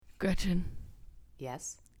Gretchen.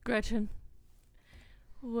 Yes? Gretchen.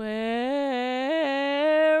 Where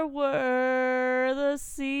were the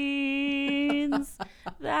scenes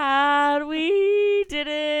that we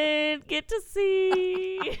didn't get to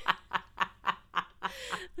see?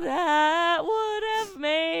 That would have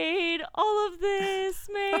made all of this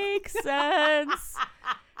make sense.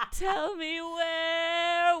 Tell me,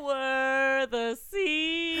 where were the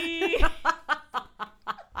scenes?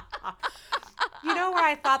 You know where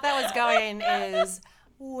I thought that was going is,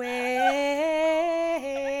 where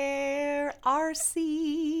are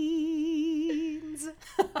scenes?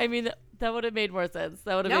 I mean, that would have made more sense.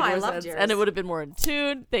 That would have No, made I more loved sense. yours. And it would have been more in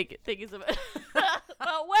tune. Thank you so much.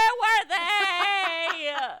 But where were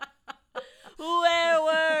they? Where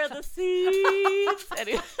were the scenes?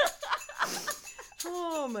 Anyway.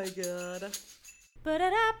 Oh my god.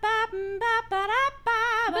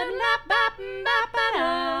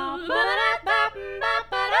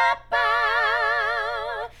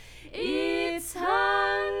 It's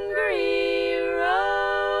Hungry Roses.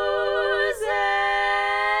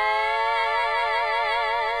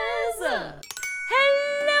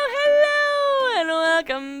 Hello, and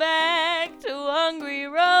welcome back to Hungry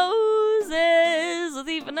Roses with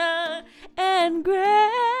Ivana and Gretchen.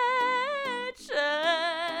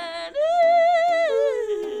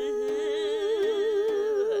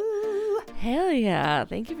 Hell yeah.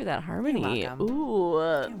 Thank you for that harmony. You're welcome. Ooh.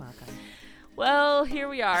 You're welcome. Well, here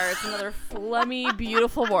we are. It's another flummy,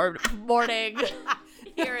 beautiful morning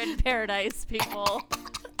here in paradise, people.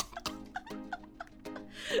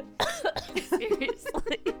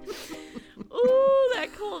 Seriously. Ooh, that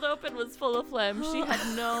cold open was full of phlegm. She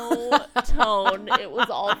had no tone. It was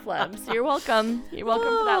all phlegm. So you're welcome. You're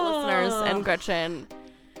welcome for that, listeners. And Gretchen.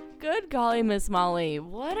 Good golly, Miss Molly.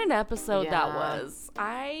 What an episode that was.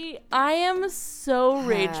 I am so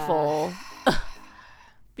rageful.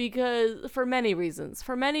 Because for many reasons.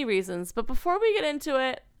 But before we get into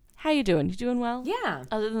it, how you doing? You doing well? Yeah.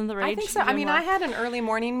 Other than the rage? I think so. I mean, I had an early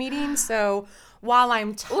morning meeting, so while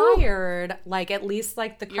I'm tired, like at least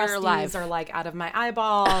like the crusties are like out of my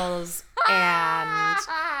eyeballs and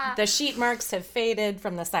the sheet marks have faded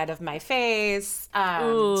from the side of my face.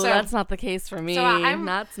 Ooh, so that's not the case for me. So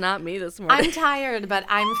That's not me this morning. I'm tired, but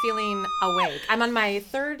I'm feeling awake. I'm on my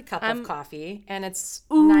third cup of coffee and it's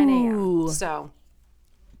 9 a.m. So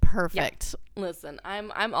perfect. Yeah. Listen,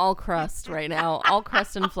 I'm all crust right now. All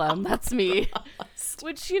crust and phlegm. That's me.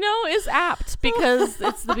 Which, you know, is apt because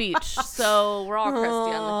it's the beach. So we're all crusty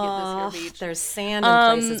on this here beach. There's sand in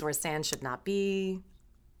places where sand should not be.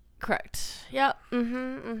 Correct. Yep.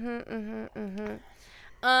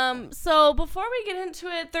 So before we get into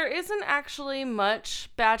it, there isn't actually much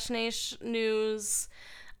Batch Nation news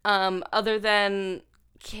other than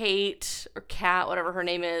Kate or Kat, whatever her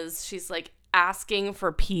name is. She's like asking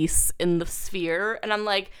for peace in the sphere. And I'm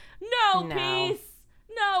like, no. Peace.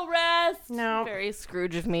 No rest. No. Very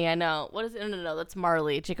Scrooge of me, I know. What is it? No. That's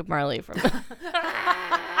Marley. Jacob Marley from...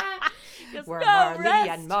 We're no Marley rest,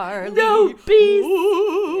 and Marley. no peace.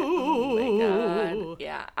 Ooh. Oh my God.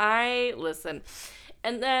 Yeah, listen.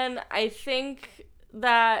 And then I think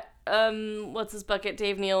that what's his bucket,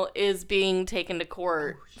 Dave Neal, is being taken to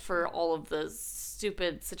court for all of the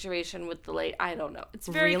stupid situation with the late. I don't know. It's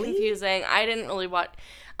very confusing. I didn't really watch.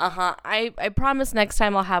 I promise next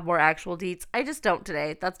time I'll have more actual deets. I just don't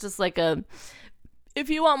today. That's just like a. If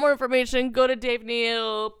you want more information, go to Dave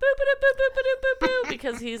Neal,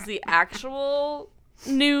 because he's the actual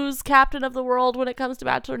news captain of the world when it comes to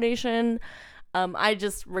Bachelor Nation. I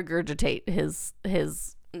just regurgitate his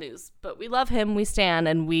news, but we love him, we stan,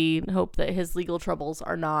 and we hope that his legal troubles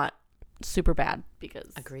are not super bad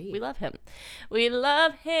because we love him. We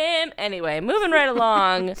love him. Anyway, moving right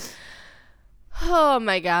along. Oh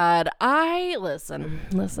my God. Listen,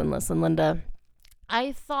 Linda.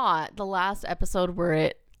 I thought the last episode where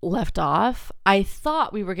it left off, I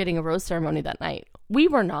thought we were getting a rose ceremony that night. We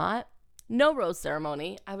were not. No rose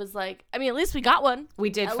ceremony. I was like, I mean, at least we got one. We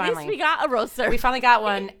did finally. At least we got a rose ceremony. We finally got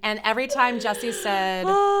one. And every time Jesse said,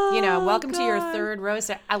 welcome to your third rose,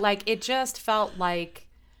 it just felt like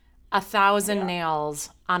 1,000 nails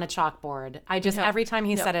on a chalkboard. Every time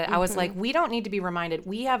he said it, I was like, we don't need to be reminded.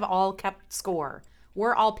 We have all kept score.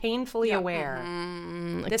 We're all painfully aware.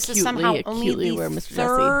 This is somehow only the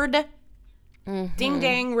third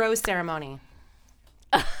ding-dang rose ceremony.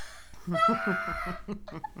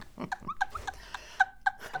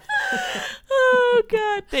 Oh,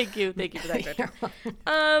 God. Thank you for that,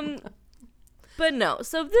 Gretchen. But no.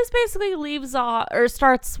 So this basically leaves off, or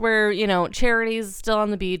starts where, Charity's still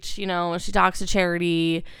on the beach, she talks to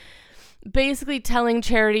Charity. basically telling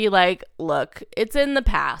Charity, like, look, it's in the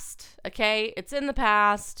past, okay? It's in the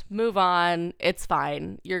past. Move on. It's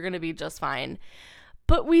fine. You're going to be just fine.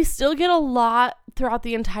 But we still get a lot throughout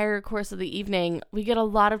the entire course of the evening. We get a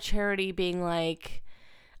lot of Charity being like,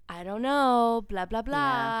 I don't know, blah, blah,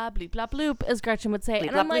 blah, bleep, blah, bloop, as Gretchen would say. Bleep,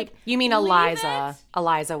 and blah, I'm bleep. like, You mean Eliza.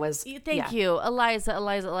 Eliza was. Thank you. Eliza.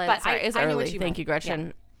 But Sorry, it's I knew early. what you Thank meant. you, Gretchen.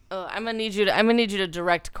 Yeah. Oh, I'm gonna need you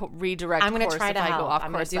to redirect. I'm gonna course try if to I help. go off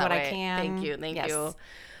I'm gonna course do that what I way. can. Thank Yes. you.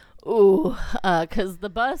 Ooh, because the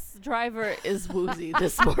bus driver is woozy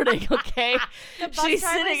this morning. Okay, she's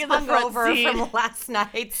sitting in the front seat from last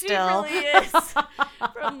night. She Still, really is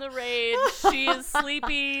from the rage. She is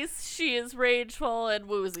sleepy. She is rageful and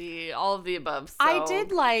woozy. All of the above. So. I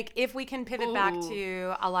did like, if we can pivot back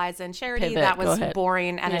to Eliza and Charity, Pivot, that go was ahead.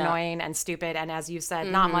 boring and annoying and stupid. And as you said,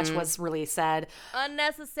 not much was really said.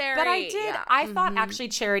 Unnecessary. But I did. Yeah. I thought actually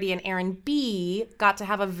Charity and Aaron B got to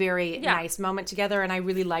have a very nice moment together, and I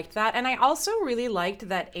really liked that. And I also really liked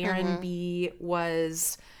that Aaron B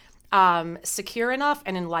was secure enough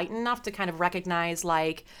and enlightened enough to kind of recognize,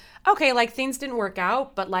 like, okay, like, things didn't work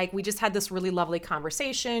out, but, like, we just had this really lovely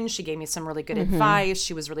conversation. She gave me some really good advice.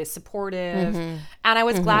 She was really supportive. And I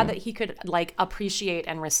was glad that he could, like, appreciate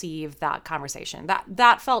and receive that conversation.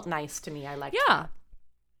 That felt nice to me. I liked that.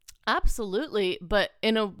 Absolutely. But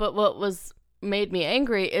what was made me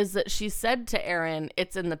angry is that she said to Aaron,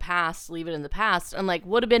 it's in the past, leave it in the past. And, like,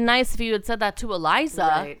 would have been nice if you had said that to Eliza.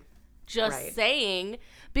 Right. Just saying.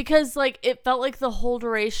 Because, like, it felt like the whole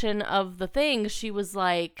duration of the thing, she was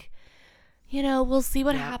like, you know, we'll see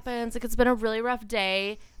what happens. Like, it's been a really rough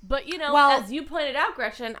day. But, you know, as you pointed out,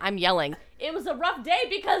 Gretchen, I'm yelling. It was a rough day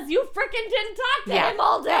because you freaking didn't talk to him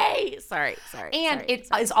all day. Sorry. And it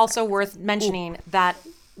is also worth mentioning that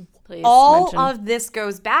Please all mention. of this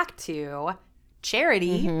goes back to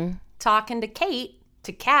Charity talking to Kat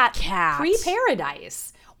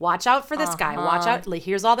pre-Paradise. Watch out for this guy. Watch out. Like,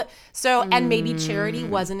 here's all that. So, and maybe Charity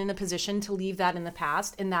wasn't in a position to leave that in the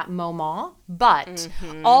past in that moment. But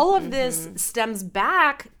all of this stems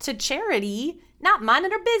back to Charity not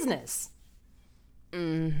minding her business.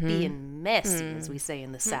 Being messy, as we say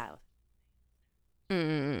in the South. A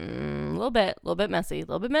little bit messy.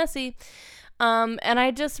 And I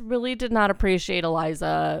just really did not appreciate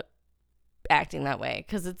Eliza acting that way,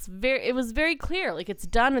 because it was very clear, like, it's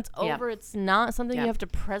done, it's over, it's not something you have to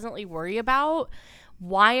presently worry about.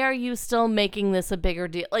 Why are you still making this a bigger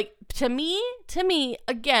deal? Like, to me,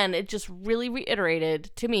 again, it just really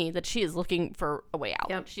reiterated to me that she is looking for a way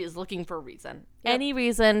out. She is looking for a reason. Any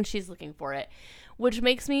reason, she's looking for it, which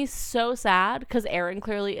makes me so sad, because Aaron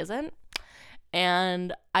clearly isn't,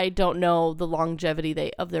 and I don't know the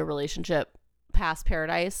longevity of their relationship past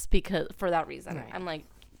Paradise because for that reason. I'm like,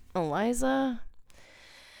 Eliza.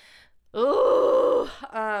 Ooh.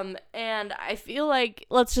 And I feel like,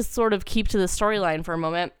 let's just sort of keep to the storyline for a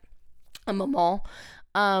moment.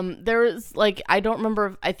 There is, like, I don't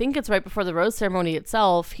remember, I think it's right before the rose ceremony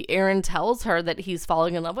itself, Aaron tells her that he's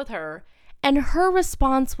falling in love with her, and her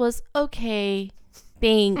response was, okay,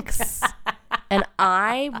 thanks. And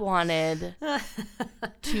I wanted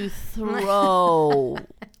to throw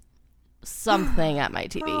something at my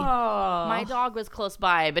TV. My dog was close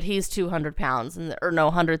by, but he's 200 pounds,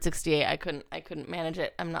 168. I couldn't manage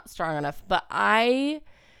it. I'm not strong enough. But I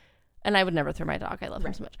would never throw my dog. I love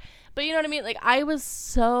him so much. But you know what I mean? Like, I was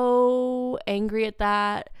so angry at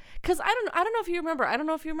that, because I don't know if you remember. I don't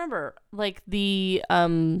know if you remember, like, the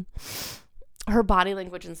her body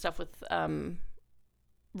language and stuff with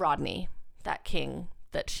Rodney, that king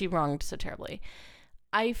that she wronged so terribly.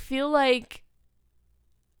 I feel like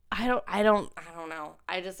I don't know.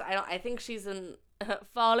 I think she's in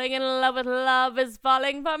falling in love with love is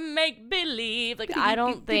falling for make believe. Like, I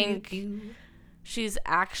don't think she's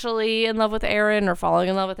actually in love with Aaron or falling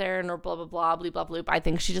in love with Aaron or blah blah blah bleep blah bloop. I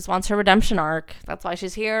think she just wants her redemption arc. That's why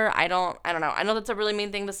she's here. I don't know. I know that's a really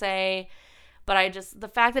mean thing to say, but the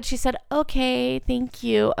fact that she said, okay, thank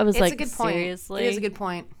you, I was It's like, a good point. seriously? It is a good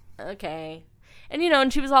point. Okay. And, you know,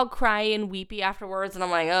 and she was all cryy and weepy afterwards. And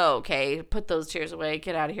I'm like, oh, okay, put those tears away.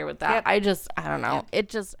 Get out of here with that. Yep. I don't know.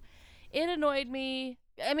 Yep. It annoyed me.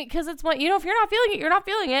 I mean, because it's what, you know, if you're not feeling it, you're not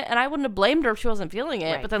feeling it. And I wouldn't have blamed her if she wasn't feeling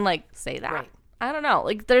it. Right. But then, like, say that. Right. I don't know.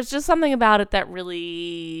 Like, there's just something about it that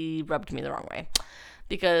really rubbed me the wrong way.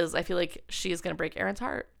 Because I feel like she is going to break Aaron's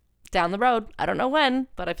heart down the road. I don't know when,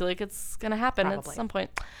 but I feel like it's going to happen at some point.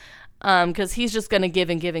 Because he's just gonna give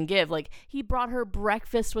and give and give. Like, he brought her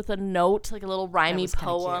breakfast with a note, like a little rhymey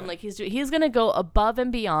poem. Like, he's gonna go above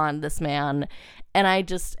and beyond, this man. And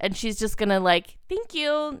she's just gonna, like, thank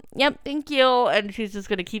you, yep, thank you, and she's just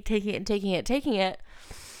gonna keep taking it.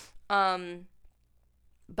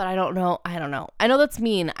 But I don't know. I know that's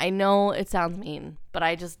mean. I know it sounds mean, but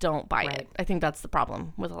I just don't buy it. I think that's the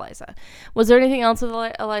problem with Eliza. Was there anything else with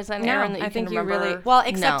Eliza and Aaron that you can remember? You really... Well,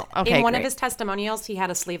 except Okay, in one of his testimonials, he had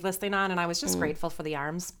a sleeveless thing on, and I was just grateful for the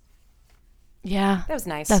arms. Yeah. That was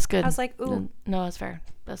nice. That's good. I was like, ooh. No, that's fair.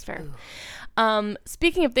 That's fair.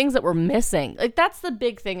 Speaking of things that were missing, like that's the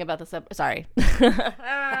big thing about this episode. Sorry.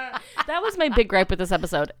 That was my big gripe with this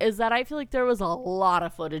episode, is that I feel like there was a lot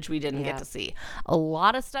of footage we didn't get to see. A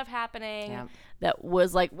lot of stuff happening that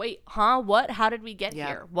was like, wait, huh? What? How did we get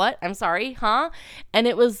here? What? I'm sorry, huh? And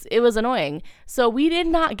it was annoying. So we did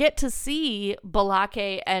not get to see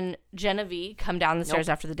Balake and Genevieve come down the stairs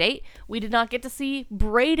after the date. We did not get to see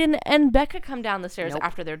Brayden and Becca come down the stairs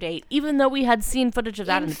after their date, even though we had seen footage of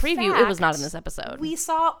that in the preview. It was not in this episode. We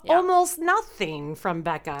saw almost nothing from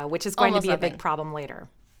Becca, which is going to be a big problem later.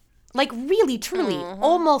 Like, really, truly,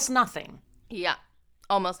 almost nothing. Yeah,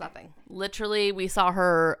 almost nothing. Literally, we saw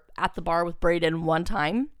her at the bar with Brayden one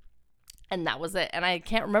time, and that was it. And I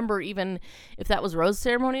can't remember even if that was Rose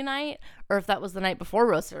Ceremony night or if that was the night before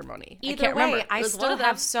Rose Ceremony. Either I can't way, remember. I still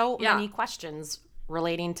have so many questions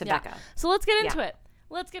relating to Becca. So let's get into it.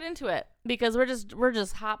 Let's get into it, because we're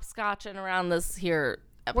just hopscotching around this here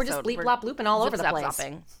episode. We're just bleep blop blooping all over the place.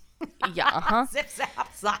 Zopping. Yeah, Zip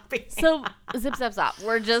zap zopping. So zip zap zop.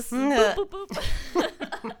 We're just boop boop boop.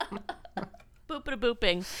 Boopity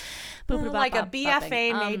booping. Boopity like a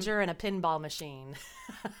BFA major and a pinball machine.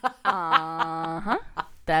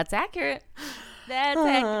 That's accurate. That's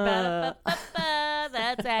accurate.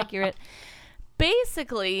 That's accurate.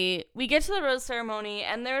 Basically, we get to the rose ceremony,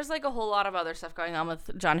 and there's like a whole lot of other stuff going on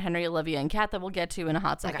with John Henry, Olivia, and Kat that we'll get to in a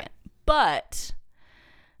hot second. Okay. But,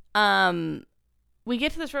 we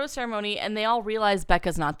get to this rose ceremony, and they all realize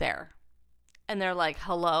Becca's not there, and they're like,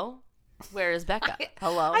 "Hello, where is Becca?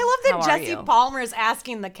 Hello." I love that Jesse Palmer is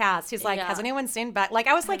asking the cast. He's like, "Has anyone seen Becca?" Like,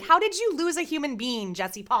 I was like, "How did you lose a human being,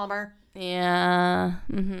 Jesse Palmer?" Yeah.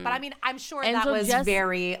 Mm-hmm. But I mean, I'm sure that was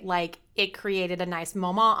very, like, it created a nice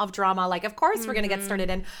moment of drama. Like, of course we're going to get started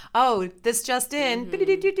in, oh, this just in,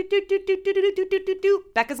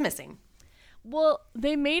 Becca's missing. Well,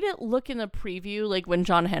 they made it look in the preview, like when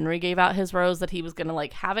John Henry gave out his rose, that he was going to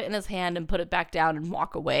like have it in his hand and put it back down and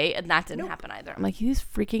walk away. And that didn't happen either. I'm like, these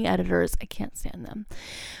freaking editors, I can't stand them.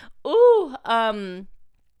 Ooh.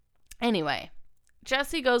 Anyway,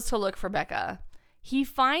 Jesse goes to look for Becca. He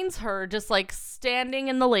finds her just like standing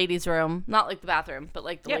in the ladies' room, not like the bathroom, but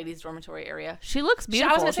like the ladies' dormitory area. She looks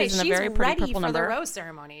beautiful. She's in a very pretty purple number. She's ready for the rose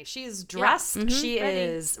ceremony. She's dressed. Yeah. She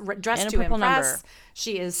is dressed to impress. Number.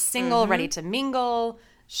 She is single, ready to mingle.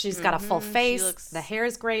 She's got a full face. The hair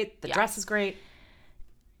is great. The dress is great.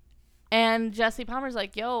 And Jesse Palmer's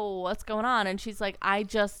like, "Yo, what's going on?" And she's like, "I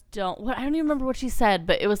just don't." I don't even remember what she said,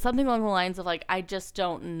 but it was something along the lines of like, "I just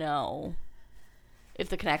don't know if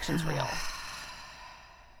the connection's real."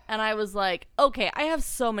 And I was like, okay, I have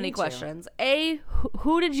so many questions. A,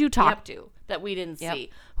 who did you talk to that we didn't see?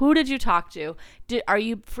 Who did you talk to? Are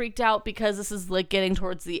you freaked out because this is like getting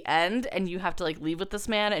towards the end and you have to like leave with this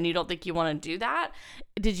man and you don't think you want to do that?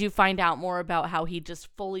 Did you find out more about how he just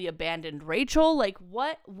fully abandoned Rachel? Like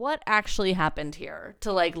what actually happened here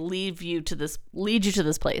to like lead you to this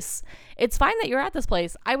place? It's fine that you're at this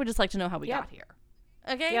place. I would just like to know how we got here.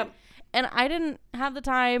 Okay? Yep. And I didn't have the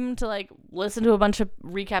time to, like, listen to a bunch of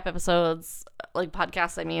recap episodes, like,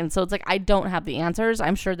 podcasts, I mean. So it's like, I don't have the answers.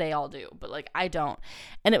 I'm sure they all do. But, like, I don't.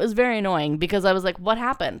 And it was very annoying because I was like, what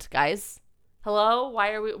happened, guys? Hello?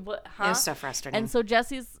 Why are we, what, huh? It was so frustrating. And so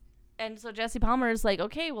Jesse Palmer is like,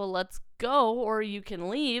 okay, well, let's go. Or you can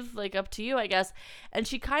leave. Like, up to you, I guess. And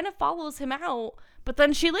she kind of follows him out. But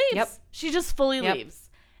then she leaves. Yep. She just fully leaves.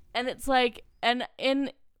 And it's like, and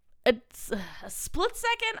it's a split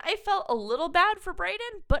second, I felt a little bad for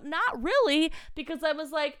Brayden, but not really, because I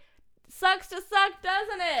was like, sucks to suck,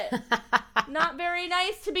 doesn't it? Not very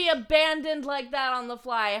nice to be abandoned like that on the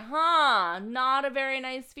fly, huh? Not a very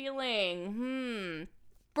nice feeling.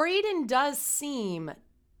 Brayden does seem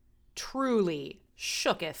truly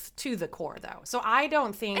shooketh to the core, though. So I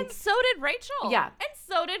don't think... And so did Rachel. Yeah. And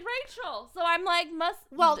so did Rachel. So I'm like, now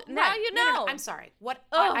you know. No, I'm sorry. What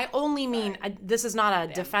I only mean, this is not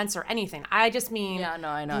a defense or anything. I just mean... Yeah, no,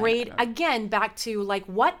 I know. Again, back to, like,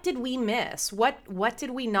 what did we miss? What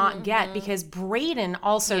did we not get? Because Brayden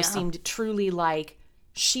also seemed truly like,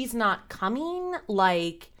 she's not coming,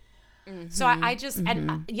 like... So I just...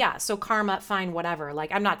 so karma, fine, whatever.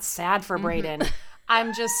 Like, I'm not sad for Brayden.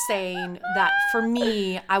 I'm just saying that for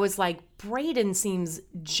me, I was like, Brayden seems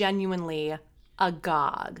genuinely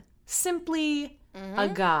agog. Simply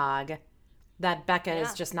agog that Becca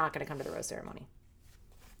is just not going to come to the rose ceremony.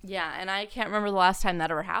 Yeah, and I can't remember the last time that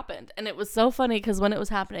ever happened. And it was so funny because when it was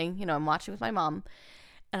happening, you know, I'm watching with my mom,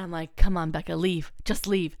 and I'm like, come on, Becca, leave. Just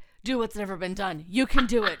leave. Do what's never been done. You can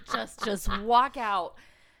do it. Just walk out.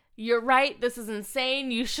 You're right. This is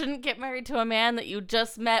insane. You shouldn't get married to a man that you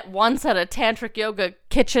just met once at a tantric yoga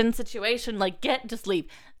kitchen situation. Like, just leave.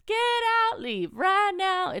 Get out. Leave right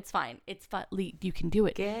now. It's fine. It's fine. Leave. You can do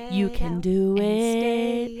it. You can do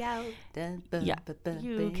it. Yeah. You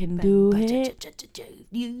can do it.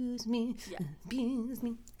 Use me. Abuse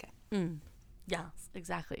me. Okay. Yeah,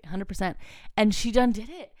 exactly. 100%. And she done did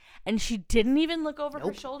it. And she didn't even look over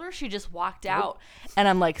her shoulder. She just walked out. And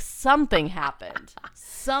I'm like, something happened.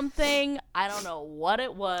 Something. I don't know what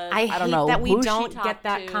it was. I don't know that we who don't she get talked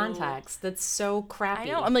that to. context. That's so crappy.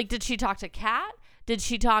 I know. I'm like, did she talk to Kat? Did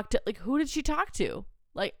she talk to, like, who did she talk to?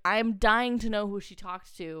 Like, I'm dying to know who she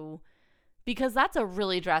talked to, because that's a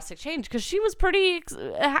really drastic change, because she was pretty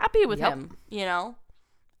happy with him, you know?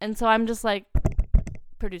 And so I'm just like,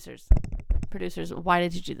 producers, why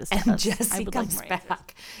did you do this to And us? Jessie comes like more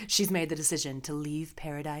back. She's made the decision to leave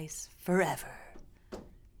paradise forever.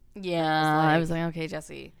 Yeah, I was like, okay,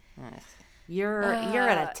 Jessie. You're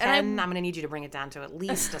at a 10. and I'm going to need you to bring it down to at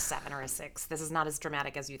least a 7 or a 6. This is not as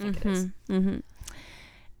dramatic as you think it is.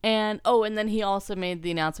 And and then he also made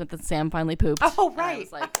the announcement that Sam finally pooped. Oh, And right. I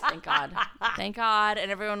was like, thank God. Thank God.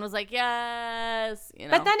 And everyone was like, yes. You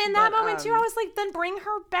know? But then in that moment, too, I was like, then bring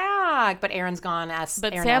her back. But Aaron's gone.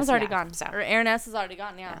 But Aaron Sam's S, already yeah, gone. So. Or Aaron S is already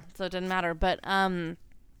gone, yeah. So it didn't matter. But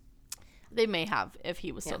they may have if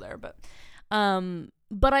he was still there.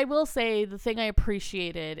 But I will say the thing I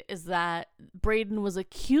appreciated is that Brayden was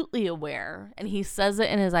acutely aware, and he says it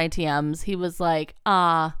in his ITMs. He was like,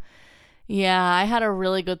 yeah, I had a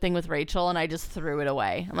really good thing with Rachel, and I just threw it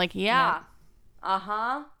away. I'm like, yeah.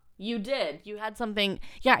 You did. You had something.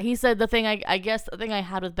 Yeah, he said the thing, I guess the thing I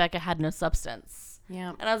had with Becca had no substance.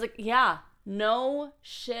 Yeah. And I was like, yeah, no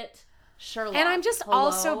shit, Sherlock. And I'm just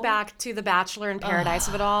also back to the Bachelor in Paradise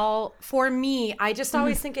of it all. For me, I just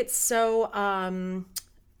always think it's so,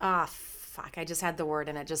 fuck, I just had the word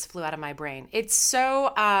and it just flew out of my brain. It's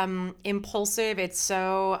so impulsive. It's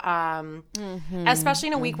so, especially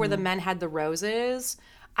in a week where the men had the roses.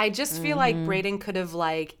 I just feel like Brayden could have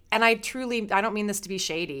and I don't mean this to be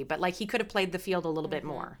shady, but he could have played the field a little bit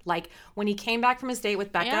more. Like when he came back from his date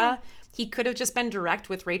with Becca, he could have just been direct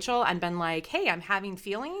with Rachel and been like, hey, I'm having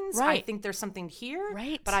feelings. Right. I think there's something here,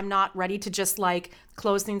 right, but I'm not ready to just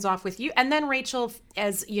close things off with you. And then Rachel,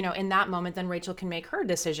 as you know, in that moment, then Rachel can make her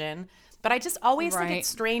decision. But I just always think it's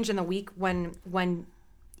strange in the week when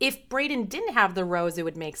if Brayden didn't have the rose, it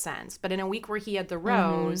would make sense. But in a week where he had the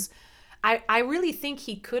rose, I really think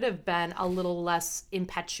he could have been a little less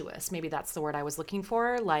impetuous. Maybe that's the word I was looking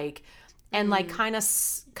for. Kind of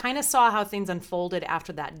saw how things unfolded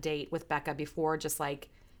after that date with Becca before just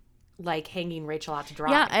hanging Rachel out to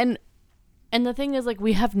dry. Yeah, and the thing is,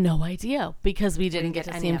 we have no idea because we didn't get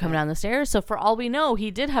to see him come down the stairs. So for all we know,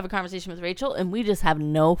 he did have a conversation with Rachel, and we just have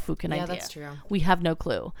no fucking idea. Yeah, that's true. We have no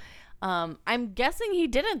clue. I'm guessing he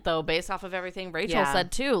didn't, though, based off of everything Rachel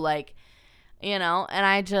said, too. And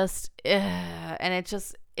I just,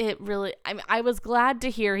 it really, I was glad to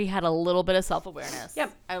hear he had a little bit of self-awareness.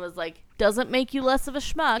 Yep. I was like, doesn't make you less of a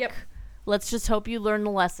schmuck. Yep. Let's just hope you learn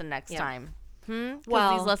the lesson next time.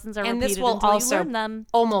 Well, these lessons are repeated this will until also you learn them.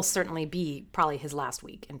 Almost certainly be probably his last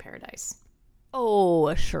week in paradise. Oh,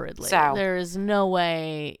 assuredly. So there is no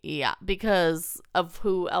way, because of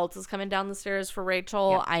who else is coming down the stairs for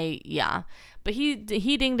Rachel. But he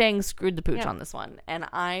ding dang screwed the pooch on this one, and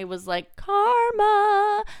I was like,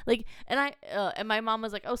 karma. And my mom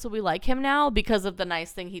was like, oh, so we like him now because of the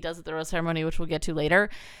nice thing he does at the rose ceremony, which we'll get to later.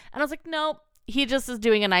 And I was like, no, he just is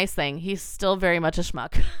doing a nice thing. He's still very much a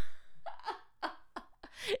schmuck.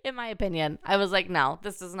 In my opinion, I was like, no,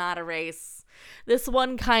 this is not a race. This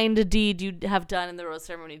one kind of deed you have done in the rose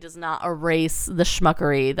ceremony does not erase the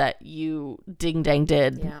schmuckery that you ding dang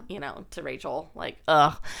did, to Rachel.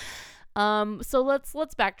 So let's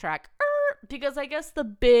backtrack because I guess the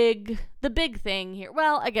big thing here.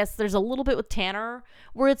 Well, I guess there's a little bit with Tanner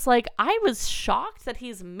where it's I was shocked that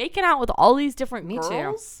he's making out with all these different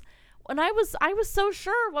girls. Too. And I was so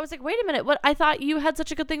sure. I was like, wait a minute. What? I thought you had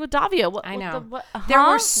such a good thing with Davia. I know. There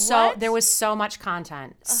was so much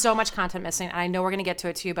content. So much content missing. And I know we're going to get to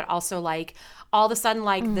it too, but also all of a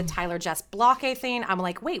sudden the Tyler Jess Blockade thing. I'm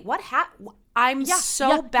like, wait, what happened? I'm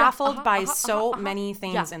baffled by so many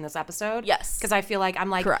things in this episode. Yes. Because I feel like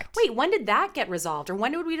I'm correct. Wait, when did that get resolved? Or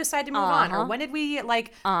when did we decide to move on? Or when did we oh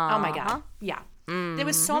my God. Yeah. There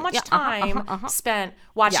was so much time spent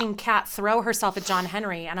watching Kat throw herself at John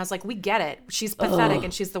Henry, and I was like, we get it. She's pathetic,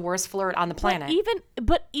 and she's the worst flirt on the planet.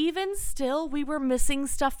 But even still, we were missing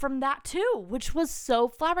stuff from that too, which was so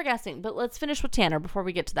flabbergasting. But let's finish with Tanner before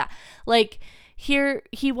we get to that. Like, here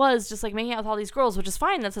he was just like making out with all these girls, which is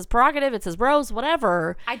fine. That's his prerogative. It's his bros,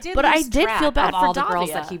 whatever. I did feel bad of for all the Davia.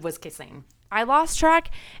 girls that he was kissing. I lost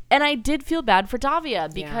track, and I did feel bad for Davia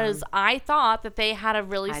because I thought that they had a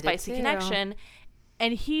really spicy connection.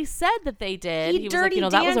 And he said that they did. He was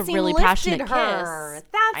like, that was a really passionate kiss. That's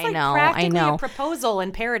practically a proposal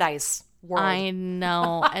in paradise world. I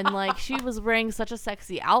know. And like, she was wearing such a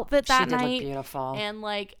sexy outfit that night. She did look beautiful. And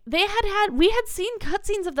like, we had seen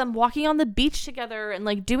cutscenes of them walking on the beach together and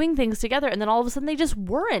like doing things together. And then all of a sudden they just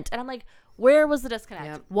weren't. And I'm like, where was the disconnect?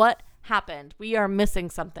 Yep. What happened? We are missing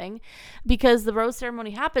something, because the rose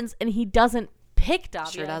ceremony happens and he doesn't pick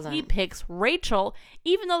Davia. Sure doesn't. He picks Rachel,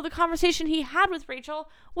 even though the conversation he had with Rachel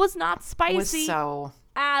was not spicy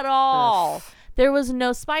at all. Ugh. There was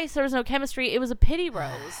no spice. There was no chemistry. It was a pity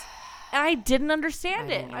rose. And I didn't understand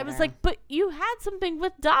it. I was like, but you had something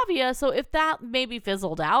with Davia, so if that maybe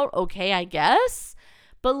fizzled out, okay, I guess.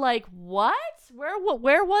 But like, what?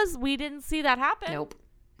 Where was, we didn't see that happen. Nope.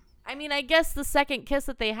 I mean, I guess the second kiss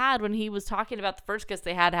that they had, when he was talking about the first kiss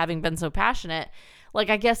they had having been so passionate,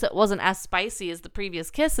 like, I guess it wasn't as spicy as the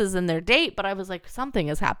previous kisses in their date, but I was like, something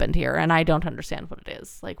has happened here, and I don't understand what it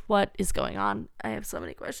is. Like, what is going on? I have so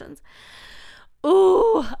many questions.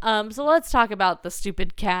 Ooh. So let's talk about the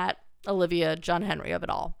stupid Kat, Olivia, John Henry of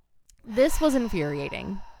it all. This was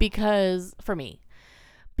infuriating for me,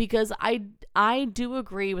 because I do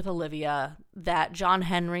agree with Olivia that John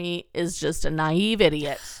Henry is just a naive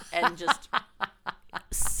idiot, and just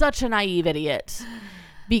such a naive idiot,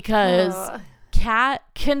 because Kat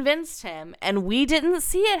convinced him, and we didn't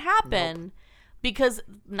see it happen. Nope. Because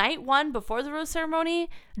night one, before the rose ceremony,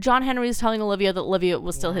 John Henry was telling Olivia that Olivia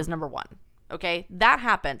was still his number one. Okay, that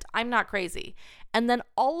happened. I'm not crazy. And then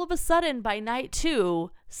all of a sudden, by night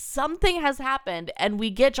two, something has happened, and we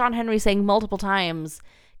get John Henry saying multiple times,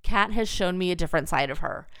 Kat has shown me a different side of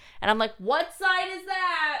her. And I'm like, what side is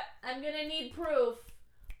that? I'm going to need proof.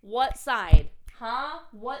 What side? Huh?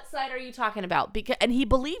 What side are you talking about? And he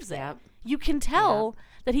believes it. Yep. You can tell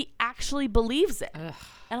that he actually believes it. Ugh.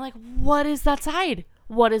 And I'm like, what is that side?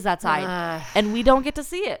 What is that side? And we don't get to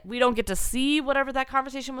see it. We don't get to see whatever that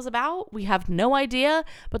conversation was about. We have no idea.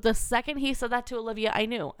 But the second he said that to Olivia, I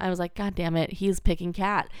knew. I was like, God damn it, he's picking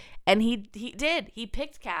Kat. And he did. He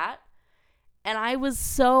picked Kat. And I was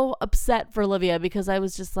so upset for Olivia, because I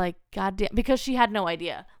was just like, God damn, because she had no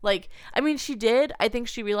idea. Like, I mean, she did. I think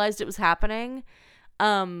she realized it was happening.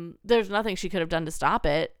 There's nothing she could have done to stop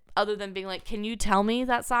it, other than being like, can you tell me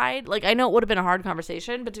that side? Like, I know it would have been a hard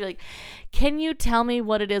conversation, but to be like, can you tell me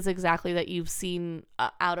what it is exactly that you've seen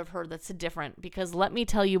out of her that's different? Because let me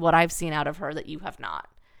tell you what I've seen out of her that you have not.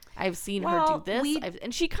 I've seen her do this,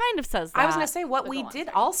 and she kind of says that. I was going to say, what we did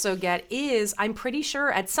also get is, I'm pretty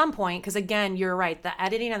sure at some point, because again, you're right, the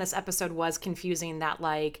editing on this episode was confusing, that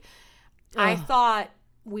like, I thought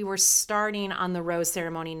we were starting on the rose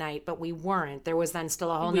ceremony night, but we weren't. There was then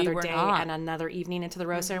still a whole nother day and another evening into the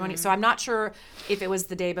rose ceremony. So I'm not sure if it was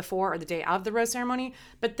the day before or the day of the rose ceremony,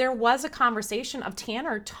 but there was a conversation of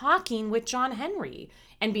Tanner talking with John Henry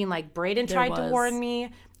and being like, Brayden tried to warn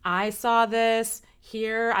me. I saw this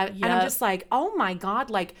here. And I'm just like, oh my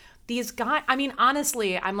God, like these guys. I mean,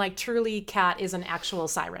 honestly, I'm like, truly, Kat is an actual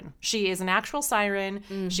siren. She is an actual siren.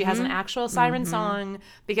 Mm-hmm. She has an actual siren song,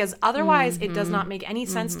 because otherwise it does not make any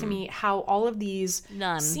sense to me how all of these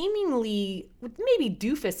seemingly, maybe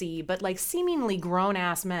doofusy, but like seemingly grown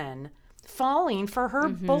ass men falling for her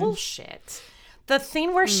bullshit. The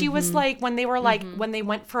thing where she was like, when they were like, when they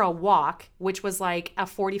went for a walk, which was like a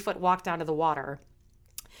 40-foot walk down to the water,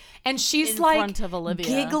 and she's in like front of Olivia,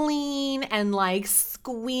 giggling and like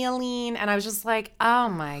squealing. And I was just like, oh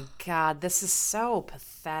my God, this is so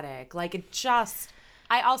pathetic. Like, it just,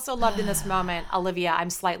 I also loved in this moment, Olivia,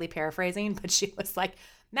 I'm slightly paraphrasing, but she was like,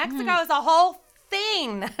 Mexico is a whole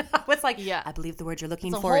thing. I was like, I believe the word you're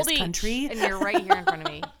looking for is country. And you're right here in front of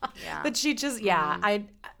me. Yeah. But she just,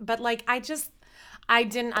 I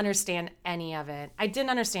didn't understand any of it. I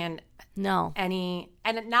didn't understand any,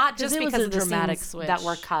 and not just because of the scenes that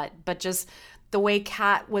were cut, but just the way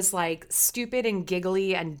Kat was like stupid and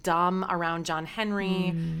giggly and dumb around John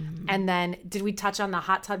Henry. And then did we touch on the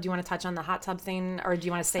hot tub? Do you want to touch on the hot tub thing, or do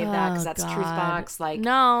you want to save that because that's Truth Box? Like,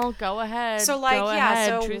 no, go ahead. So like, go yeah,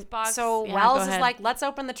 ahead. so Truth Box. So yeah, Wells is like, let's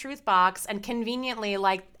open the Truth Box, and conveniently,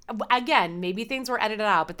 like, again, maybe things were edited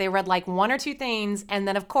out, but they read like one or two things, and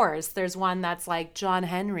then of course there's one that's like, John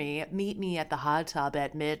Henry, meet me at the hot tub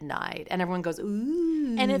at midnight, and everyone goes,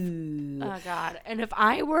 ooh. And if, oh God, and if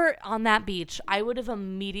I were on that beach, I would have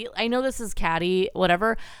immediately, I know this is catty,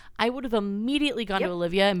 whatever, I would have immediately gone to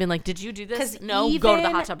Olivia and been like, did you do this? No, go to the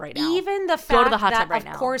hot tub right now. Even the fact go to the hot that, tub right of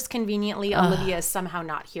now. course, conveniently, Olivia is somehow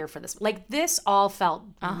not here for this. Like, this all felt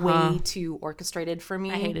way too orchestrated for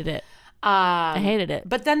me. I hated it. I hated it.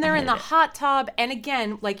 But then they're in the hot tub. And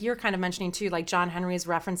again, like you're kind of mentioning too, like John Henry's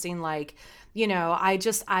referencing like, you know, I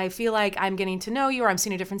feel like I'm getting to know you, or I'm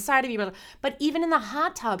seeing a different side of you. But even in the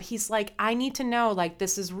hot tub, he's like, I need to know, like,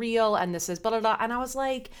 this is real and this is blah, blah, blah. And I was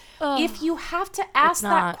like, if you have to ask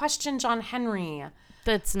that question, John Henry,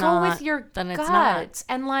 that's go not, with your then it's gut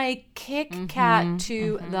and like kick Kat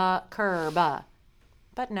to the curb.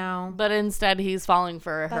 But no. But instead, he's falling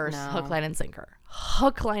for her no. hook, line, and sinker.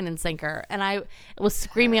 Hook, line, and sinker. And I was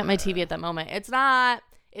screaming at my TV at that moment. It's not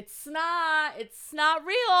real.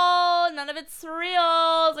 None of it's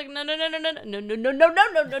real. It's like, no.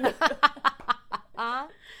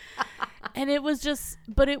 And it was just,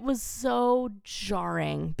 but it was so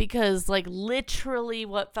jarring because like literally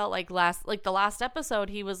what felt like the last episode,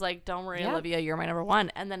 he was like, don't worry, Olivia, you're my number one.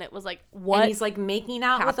 And then it was like, what? And he's like making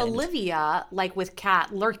out happened? with Olivia, like with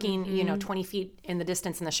Kat lurking, you know, 20 feet in the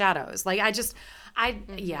distance in the shadows. Like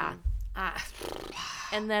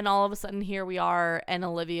And then all of a sudden here we are, and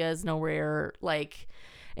Olivia is nowhere, like,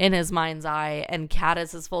 in his mind's eye, and Kat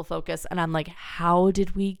is his full focus. And I'm like, how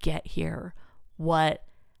did we get here? What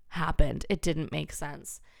happened? It didn't make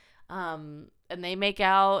sense. And they make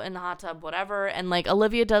out in the hot tub, whatever. And like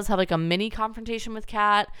Olivia does have like a mini confrontation with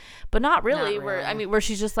Kat, but not really. Where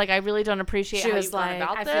she's just like, I really don't appreciate how you've gone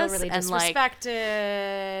about this. I feel really and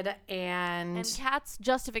disrespected. Like, and Kat's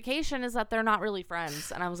justification is that they're not really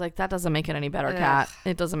friends. And I was like, that doesn't make it any better, Kat.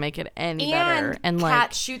 It doesn't make it any better. And like,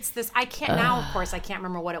 Kat shoots this. I can't now. Of course, I can't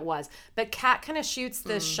remember what it was, but Kat kind of shoots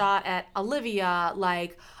this shot at Olivia,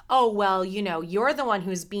 like, oh, well, you know, you're the one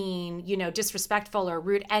who's being, you know, disrespectful or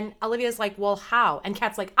rude. And Olivia's like, well, how? And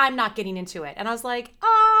Kat's like, I'm not getting into it. And I was like,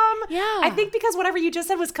 yeah. I think because whatever you just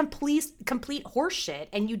said was complete horseshit,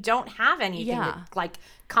 and you don't have anything to like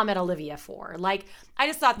come at Olivia for. Like, I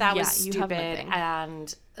just thought that was stupid.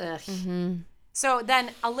 And so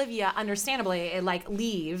then Olivia, understandably, like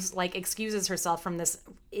leaves, like excuses herself from this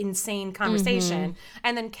insane conversation.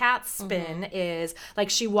 And then Kat's spin is like,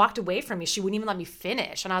 she walked away from me. She wouldn't even let me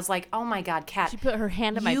finish. And I was like, oh my God, Kat. She put her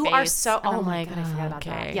hand in my face. You are so, oh my like, God, I forgot about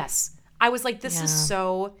that. Yes. I was like, this is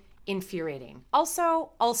so infuriating.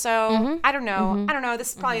 Also, I don't know.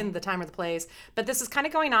 This is probably in the time or the place, but this is kind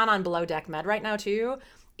of going on Below Deck Med right now too.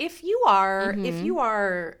 If you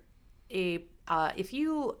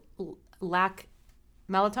lack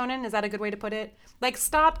melatonin, is that a good way to put it? Like,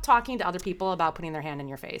 stop talking to other people about putting their hand in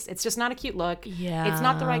your face. It's just not a cute look. Yeah. It's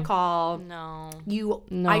not the right call. No.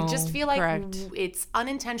 I just feel like correct. It's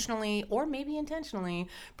unintentionally or maybe intentionally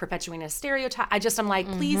perpetuating a stereotype. I'm like,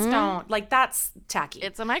 please don't. Like, that's tacky.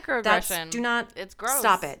 It's a microaggression. Do not. It's gross.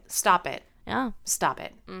 Stop it. Yeah. Stop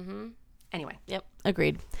it. Anyway. Yep.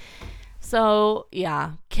 Agreed. So,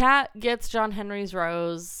 yeah. Kat gets John Henry's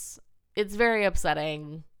rose. It's very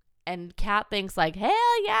upsetting. And Kat thinks like,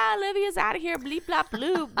 hell yeah, Olivia's out of here, bleep, blop,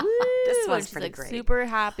 bloop. Woo. This was she's pretty like great. Super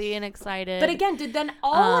happy and excited. But again, did then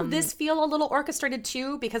all of this feel a little orchestrated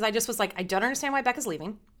too? Because I just was like, I don't understand why Becca's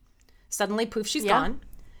leaving. Suddenly, poof, she's gone.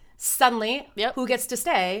 Suddenly, who gets to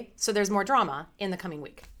stay? So there's more drama in the coming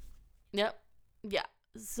week. Yep. Yeah.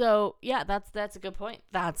 So, yeah, that's a good point.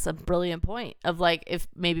 That's a brilliant point of like, if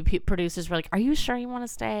maybe producers were like, are you sure you want to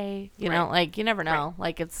stay? You know, like, you never know.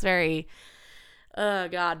 Like, it's very... Oh,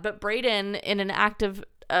 God. But Brayden, in an act of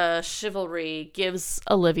chivalry, gives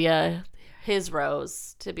Olivia his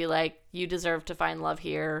rose to be like, you deserve to find love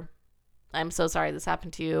here. I'm so sorry this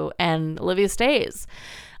happened to you. And Olivia stays.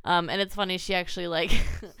 And it's funny, she actually, like,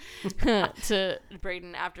 to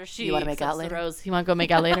Brayden after she you want to make out later? The rose. You want to go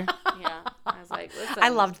make out later? Yeah. I was like, listen. I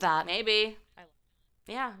loved that. Maybe.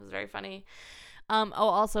 Yeah, it was very funny.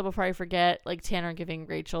 Also, before I forget, like Tanner giving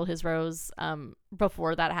Rachel his rose,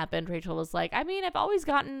 before that happened, Rachel was like, I mean, I've always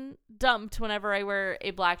gotten dumped whenever I wear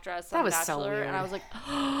a black dress on Bachelor. So weird. And I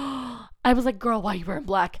was like, girl, why are you wearing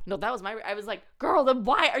black? No, that was I was like, girl, then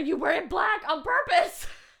why are you wearing black on purpose?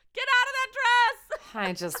 Get out of that dress.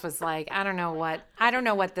 I just was like, I don't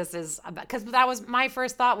know what this is about. Because that was my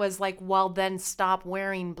first thought was like, well, then stop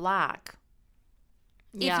wearing black.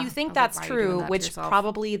 Yeah, if you think I was that's like, why are you doing true, that to which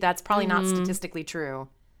yourself? that's probably not statistically true.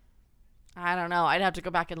 I don't know. I'd have to go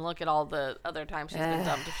back and look at all the other times she's been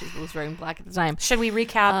dumped if she was wearing black at the time. Should we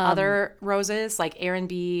recap other roses like Aaron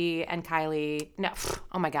B and Kylie? No.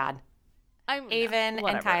 Oh my God. Avon and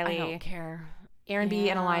Kylie. I don't care. Aaron B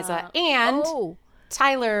and Eliza. And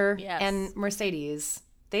Tyler Yes. and Mercedes.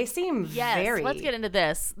 They seem very... Let's get into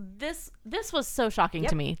this. This was so shocking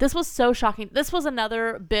to me. This was so shocking. This was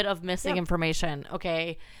another bit of missing information,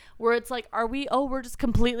 okay? Where it's like, we're just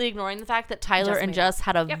completely ignoring the fact that Tyler and Jess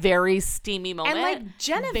had a very steamy moment. And like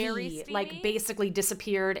Genevieve like basically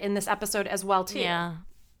disappeared in this episode as well too. Yeah.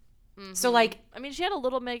 So like, I mean, she had a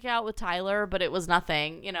little make out with Tyler, but it was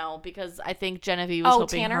nothing, because I think Genevieve was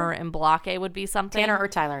hoping Tanner? her and Blake would be something. Tanner or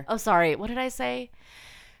Tyler? Oh, sorry. What did I say?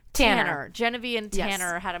 Tanner. Genevieve and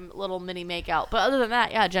Tanner had a little mini make out. But other than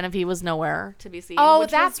that, yeah, Genevieve was nowhere to be seen. Oh,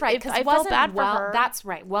 that's right. Because I felt bad for her. That's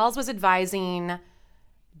right. Wells was advising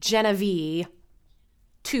Genevieve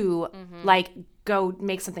to like go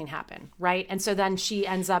make something happen, right? And so then she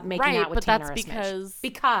ends up making out with Tanner that's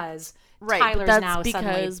because right, Tyler's that's now because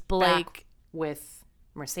suddenly Blake back with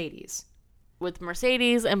Mercedes. With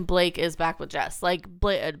Mercedes, and Blake is back with Jess. Like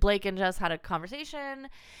Blake and Jess had a conversation,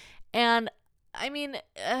 and I mean,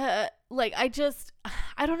 I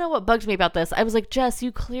don't know what bugged me about this. I was like, Jess,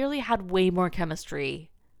 you clearly had way more chemistry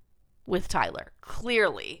with Tyler.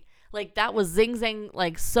 Clearly. Like, that was zing,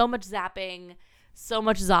 like, so much zapping, so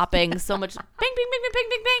much zopping, so much bing, bing, bing, bing, bing,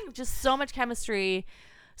 bing, bing. Just so much chemistry.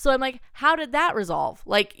 So I'm like, how did that resolve?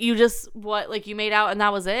 Like, you just, you made out and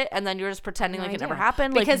that was it? And then you're just pretending like it never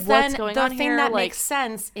happened? Because like, what's then going the on thing here? that Like, makes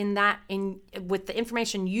sense with the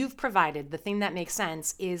information you've provided, the thing that makes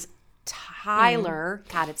sense is Tyler,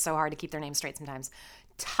 God, it's so hard to keep their names straight sometimes.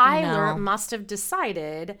 Tyler must have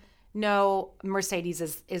decided, no,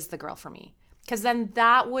 Mercedes is the girl for me. Because then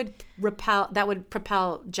that would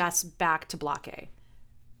propel Jess back to Block A.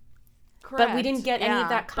 correct. But we didn't get any of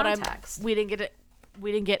that context. We didn't get it.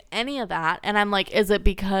 We didn't get any of that. And I'm like, is it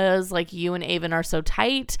because like you and Avon are so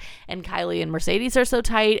tight and Kylie and Mercedes are so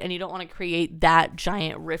tight and you don't want to create that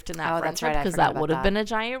giant rift in that friendship because that would have been a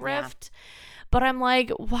giant rift? But I'm like,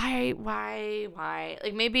 why?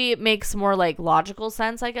 Like, maybe it makes more like logical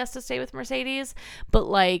sense, I guess, to stay with Mercedes. But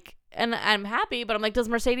like, and I'm happy, but I'm like, does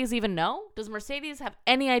Mercedes even know? Does Mercedes have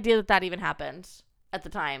any idea that even happened at the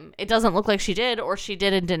time? It doesn't look like she did, or she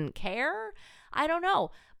did and didn't care. I don't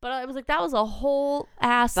know. But I was like, that was a whole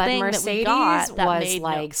ass thing Mercedes that we got that was made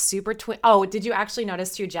like super twin. Oh, did you actually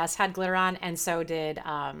notice too? Jess had glitter on, and so did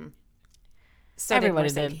everybody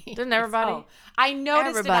did. Didn't everybody? Oh, I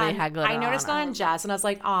noticed Everybody had glitter I noticed on. it on Jess, and I was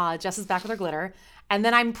like, Jess is back with her glitter. And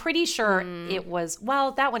then I'm pretty sure it was,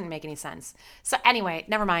 well, that wouldn't make any sense. So anyway,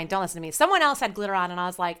 never mind. Don't listen to me. Someone else had glitter on, and I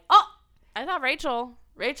was like, I thought Rachel.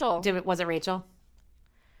 was it Rachel?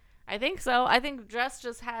 I think so. I think Jess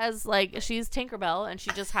just has, like, she's Tinkerbell, and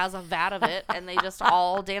she just has a vat of it, and they just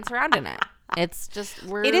all dance around in it. It's just,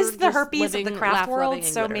 it is the herpes of the craft world,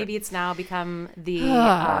 so glitter. maybe it's now become the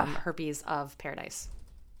herpes of paradise.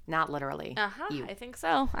 Not literally. I think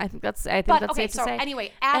so. I think that's safe to say.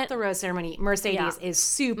 Anyway, at the rose ceremony, Mercedes is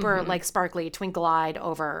super like sparkly, twinkle-eyed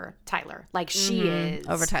over Tyler. Like she is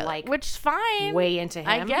over Tyler, like which is fine. Way into him,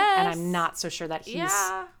 I guess. And I'm not so sure that he's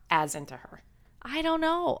as into her. I don't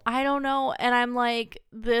know. And I'm like,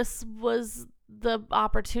 this was the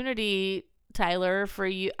opportunity, Tyler, for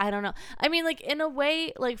you. I don't know. I mean, like, in a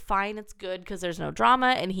way, like, fine, it's good because there's no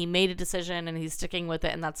drama and he made a decision and he's sticking with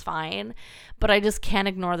it, and that's fine. But I just can't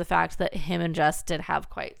ignore the fact that him and Jess did have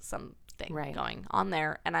quite something going on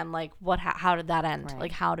there. And I'm like, how did that end?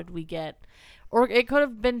 Like, how did we get... Or it could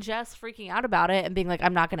have been Jess freaking out about it and being like,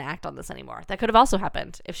 I'm not going to act on this anymore. That could have also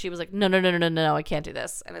happened if she was like, no, I can't do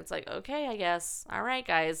this. And it's like, okay, I guess. All right,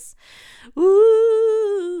 guys.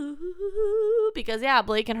 Ooh. Because,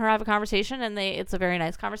 Blake and her have a conversation, and it's a very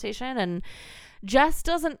nice conversation. And Jess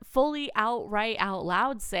doesn't fully outright out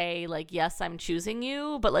loud say, like, yes, I'm choosing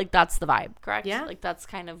you. But, like, that's the vibe, correct? Yeah. Like, that's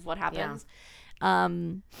kind of what happens. Yeah.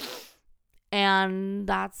 And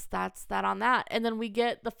that's that on that. And then we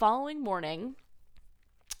get the following morning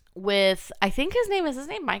with, I think his name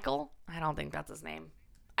Michael? I don't think that's his name.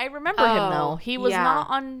 I remember him though. He was not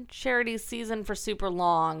on Charity's season for super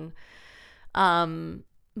long.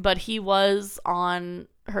 But he was on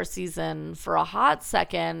her season for a hot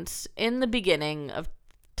second in the beginning of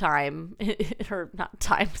time. Or not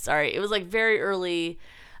time, sorry. It was like very early.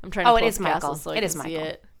 I'm trying to pull it is up Michael. So it is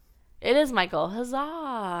Michael. It is Michael. Huzzah.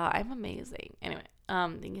 I'm amazing. Anyway,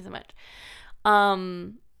 thank you so much.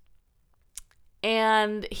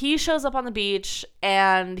 And he shows up on the beach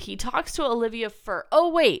and he talks to Olivia for,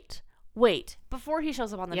 wait. Before he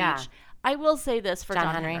shows up on the beach, I will say this for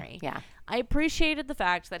John Henry. Yeah. I appreciated the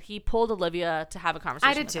fact that he pulled Olivia to have a conversation.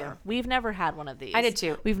 I did with too. her. We've never had one of these. I did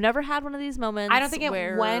too. We've never had one of these moments. I don't think it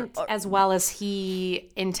went as well as he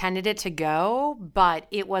intended it to go, but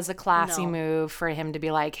it was a classy move for him to be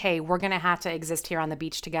like, hey, we're going to have to exist here on the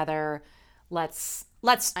beach together. Let's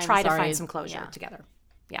try to find some closure together.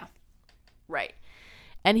 Yeah. Right.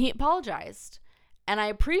 And he apologized. And I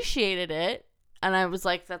appreciated it. And I was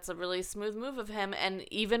like, that's a really smooth move of him. And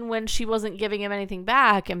even when she wasn't giving him anything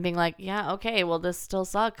back and being like, yeah, okay, well, this still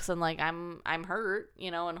sucks. And like, I'm hurt,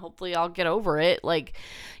 and hopefully I'll get over it. Like,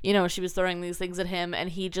 she was throwing these things at him and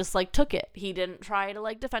he just like took it. He didn't try to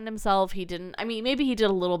like defend himself. Maybe he did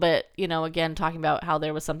a little bit, again, talking about how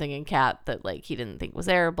there was something in Kat that like he didn't think was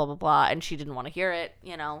there, blah, blah, blah. And she didn't want to hear it,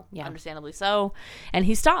 understandably so. And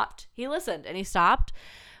he stopped. He listened and he stopped.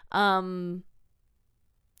 And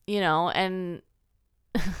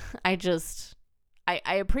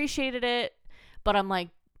I appreciated it, but I'm like,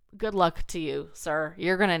 good luck to you, sir.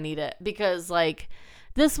 You're going to need it because like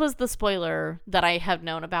this was the spoiler that I have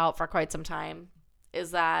known about for quite some time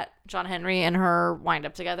is that John Henry and her wind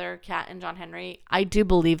up together, Kat and John Henry. I do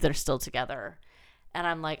believe they're still together. And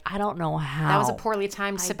I'm like, I don't know how. That was a poorly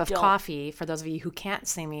timed sip of coffee for those of you who can't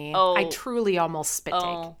see me. I truly almost spit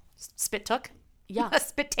took? Yeah.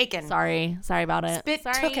 Spit taken. Sorry about it. Spit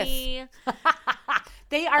tooketh.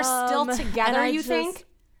 They are still together, you think?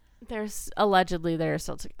 Allegedly they're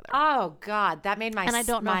still together. Oh God, that made my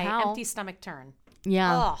how. empty stomach turn.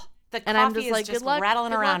 Yeah. Oh, the coffee is just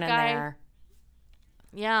rattling around in there.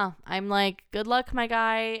 Yeah, I'm like, good luck, my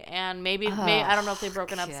guy, and maybe I don't know if they've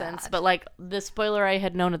broken up since, but like the spoiler I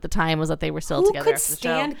had known at the time was that they were still together. Who could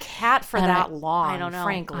stand Kat for that long? I don't know.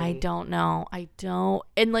 Frankly, I don't know.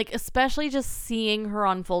 And like, especially just seeing her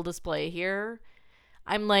on full display here,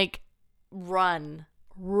 I'm like, run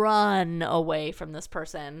away from this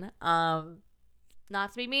person.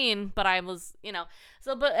 Not to be mean, but I was,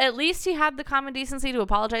 but at least he had the common decency to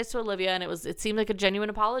apologize to Olivia, and it seemed like a genuine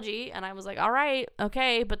apology, and I was like, all right,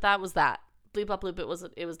 okay, but that was that. Bleep up bloop,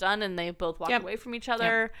 it was done, and they both walked away from each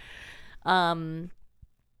other. And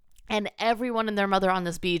everyone and their mother on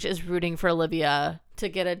this beach is rooting for Olivia to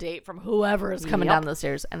get a date from whoever is coming down the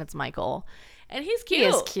stairs, and it's Michael. And he's cute. He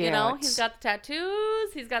is cute. He's got the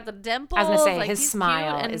tattoos. He's got the dimples. I was going to say, his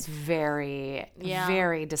smile is very,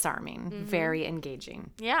 very disarming, very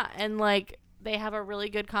engaging. Yeah. And like, they have a really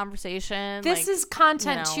good conversation. This is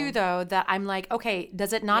content too, though, that I'm like, okay,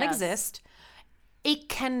 does it not exist? It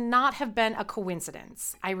cannot have been a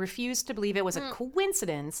coincidence. I refuse to believe it was a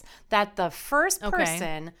coincidence that the first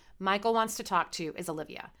person Michael wants to talk to is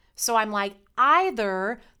Olivia. So I'm like,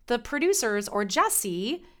 either the producers or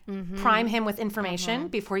Jesse prime him with information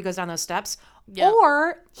before he goes down those steps,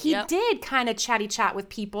 or he did kind of chatty chat with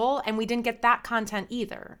people and we didn't get that content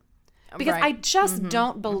either. Because I just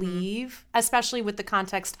don't believe, especially with the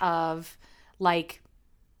context of like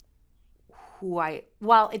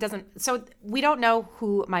it doesn't, so we don't know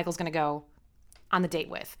who Michael's going to go on the date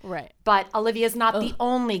with. Right. But Olivia's not the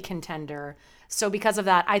only contender. So because of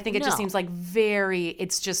that, I think it just seems like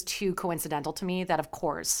it's just too coincidental to me that, of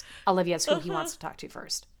course, Olivia's who he wants to talk to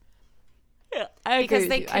first. Yeah, I agree because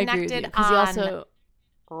they connected on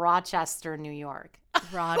Rochester, New York.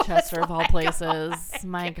 Rochester, of all places.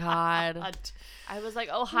 My God. I was like,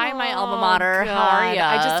 oh, hi, my alma mater. God. How are you?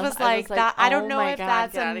 I just was like that. I don't know if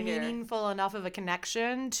that's a meaningful enough of a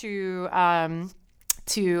connection to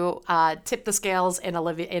tip the scales in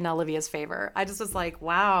Olivia's favor. I just was like,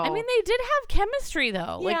 wow. I mean, they did have chemistry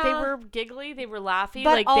though. Yeah. Like they were giggly, they were laughy,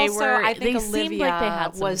 but like also, they were. I think they Olivia seemed like they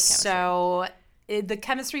had some was chemistry. the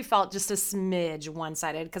chemistry felt just a smidge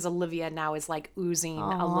one-sided because Olivia now is like oozing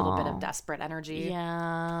a little bit of desperate energy.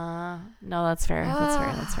 Yeah. No, that's fair.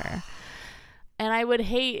 That's fair. And I would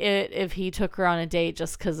hate it if he took her on a date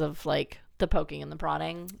just because of like the poking and the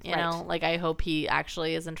prodding, you know? Like I hope he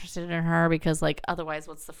actually is interested in her because like otherwise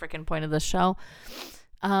what's the freaking point of this show?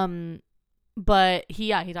 But he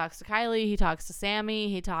talks to Kylie, he talks to Sammy,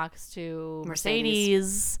 he talks to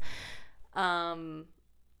Mercedes.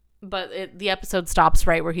 But the episode stops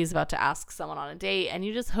right where he's about to ask someone on a date, and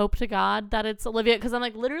you just hope to God that it's Olivia, because I'm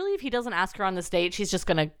like, literally, if he doesn't ask her on this date, she's just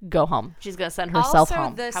gonna go home. She's gonna send herself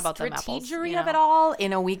home. Also, How about the them apples? strategery of it all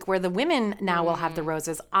in a week where the women now will have the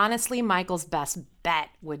roses. Honestly, Michael's best bet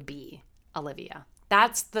would be Olivia.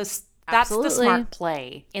 That's the smart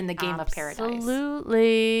play in the game of paradise.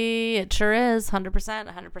 Absolutely, it sure is.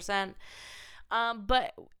 100%.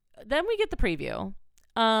 But then we get the preview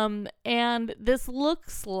And this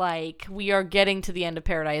looks like we are getting to the end of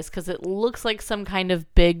Paradise because it looks like some kind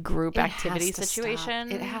of big group activity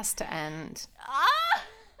situation. It has to end.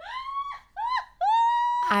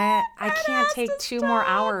 I can't take 2 more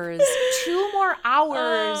hours. 2 more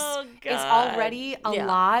hours is already a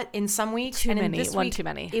lot in some weeks. Too and in many. this One week, too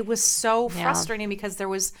many. It was so frustrating because there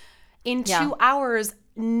was, in 2 hours,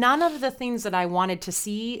 none of the things that I wanted to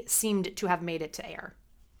see seemed to have made it to air.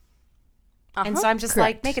 And so I'm just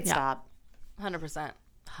like, make it stop. 100%.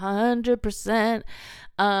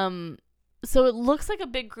 100%. So it looks like a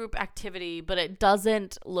big group activity, but it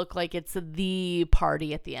doesn't look like it's the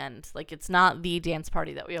party at the end. Like, it's not the dance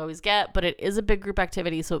party that we always get, but it is a big group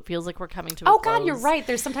activity, so it feels like we're coming to a close. God, you're right.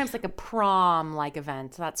 There's sometimes like a prom-like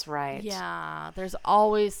event. That's right. Yeah, there's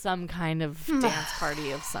always some kind of dance party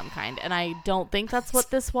of some kind, and I don't think that's what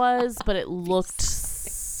this was, but it looked,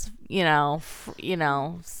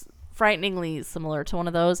 frighteningly similar to one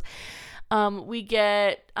of those. We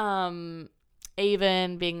get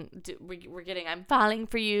Avon we're getting I'm Falling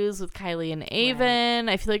for Yous with Kylie and Avon.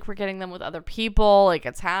 Right. I feel like we're getting them with other people. Like,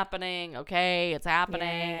 it's happening. Okay, it's happening.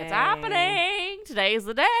 Yay. It's happening. Today's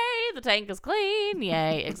the day. The tank is clean.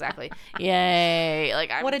 Yay, exactly. Yay.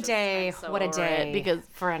 Like, what a day. What a day. Because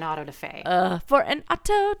for an auto da fe. For an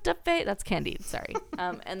auto da fe. That's Candide. Sorry.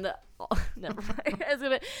 And the never mind.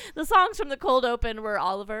 The songs from the cold open were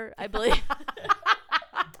Oliver, I believe.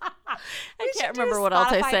 I can't remember what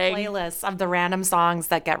else I sang. Playlists of the random songs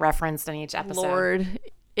that get referenced in each episode. Lord,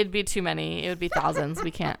 it'd be too many. It would be thousands. We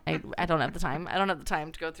can't. I don't have the time. I don't have the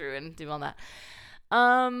time to go through and do all that.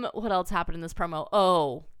 What else happened in this promo?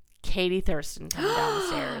 Oh, Katie Thurston coming down the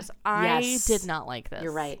stairs. I did not like this.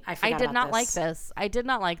 You're right. I did not like this. I did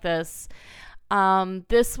not like this.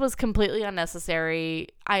 This was completely unnecessary.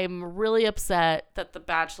 I'm really upset that the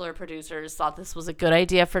Bachelor producers thought this was a good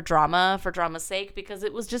idea for drama's sake, because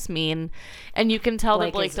it was just mean. And you can tell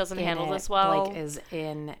that Blake doesn't handle this well. Blake is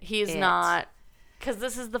in He's not. Because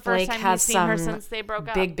this is the first time he's seen her since they broke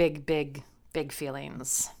up. Big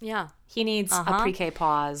feelings. Yeah. He needs a pre-K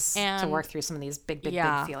pause to work through some of these big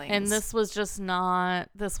feelings. And this was not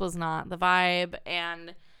the vibe.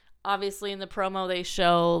 And obviously in the promo they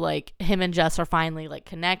show like him and Jess are finally like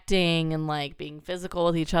connecting and like being physical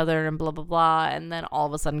with each other and blah blah blah, and then all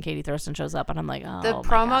of a sudden Katie Thurston shows up and I'm like, oh, the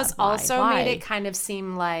promos also made it kind of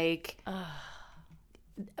seem like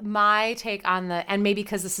my take on and maybe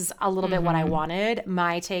because this is a little bit what I wanted,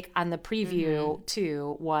 my take on the preview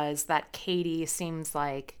too was that Katie seems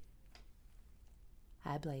like,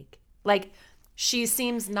 hi Blake, like she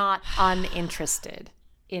seems not uninterested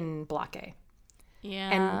in Block A.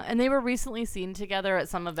 Yeah, and they were recently seen together at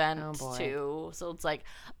some event too. So it's like,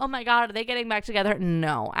 oh my God, are they getting back together?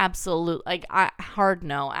 No, absolutely. Like, hard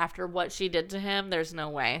no. After what she did to him, there's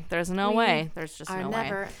no way. There's no way. There's just no way.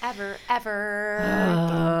 Never, ever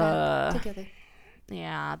getting back together.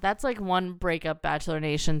 Yeah, that's like one breakup Bachelor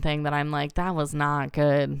Nation thing that I'm like, that was not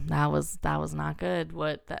good. That was not good.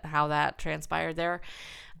 How that transpired there.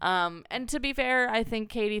 And to be fair, I think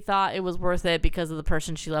Katie thought it was worth it because of the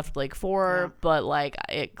person she left Blake for, but like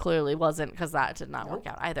it clearly wasn't, because that did not work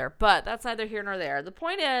out either. But that's neither here nor there. The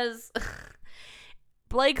point is,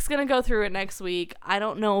 Blake's gonna go through it next week. I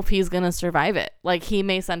don't know if he's gonna survive it. Like, he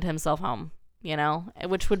may send himself home,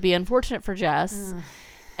 which would be unfortunate for Jess.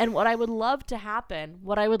 And what I would love to happen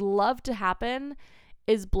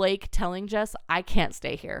is Blake telling Jess, I can't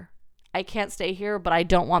stay here. But I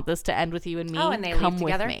don't want this to end with you and me. Oh, and they come leave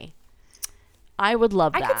together? with me. I would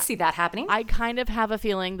love that. I could see that happening. I kind of have a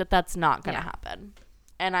feeling that that's not going to happen.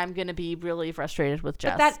 And I'm going to be really frustrated with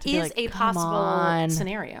Jess. But that is a possible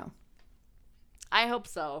scenario. I hope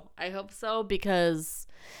so. Because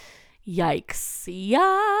yikes.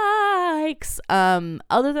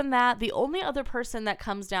 Other than that, the only other person that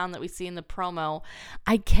comes down that we see in the promo,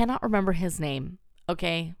 I cannot remember his name.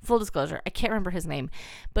 Okay, full disclosure, I can't remember his name,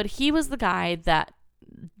 but he was the guy that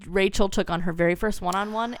Rachel took on her very first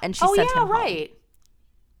one-on-one, and she sent him home. Right.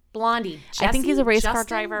 Blondie. Jesse, I think he's a race car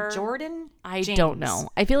driver. Jordan? I don't know.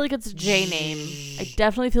 I feel like it's a J name. I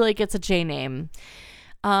definitely feel like it's a J name.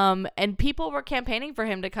 And people were campaigning for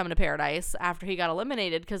him to come to Paradise after he got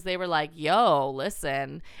eliminated, because they were like, yo,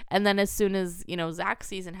 listen. And then as soon as, Zach's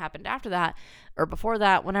season happened after that, or before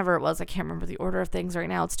that, whenever it was, I can't remember the order of things right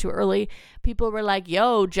now. It's too early. People were like,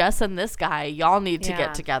 yo, Jess and this guy, y'all need to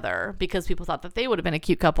get together, because people thought that they would have been a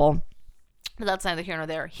cute couple. But that's neither here nor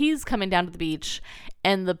there. He's coming down to the beach,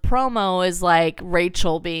 and the promo is like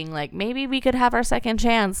Rachel being like, maybe we could have our second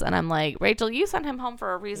chance. And I'm like, Rachel, you sent him home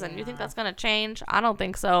for a reason. You think that's going to change? I don't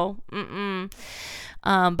think so.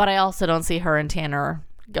 But I also don't see her and Tanner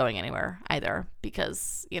going anywhere either,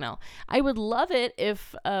 because, you know, I would love it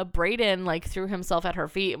if Brayden like threw himself at her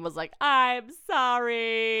feet and was like, I'm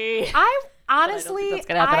sorry. I honestly,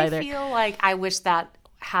 I either. feel like I wish that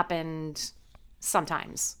happened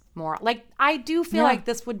sometimes more. Like, I do feel like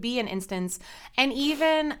this would be an instance, and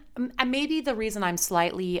even maybe the reason I'm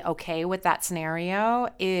slightly okay with that scenario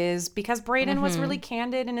is because Brayden was really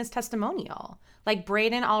candid in his testimonial. Like,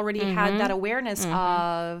 Brayden already had that awareness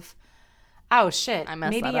of, oh shit, I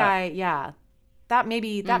messed maybe that up.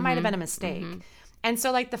 that might have been a mistake. And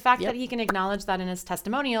so, like, the fact that he can acknowledge that in his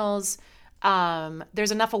testimonials,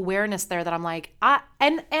 there's enough awareness there that I'm like,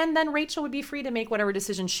 and then Rachel would be free to make whatever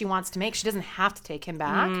decision she wants to make. She doesn't have to take him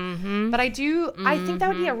back. But I think that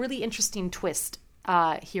would be a really interesting twist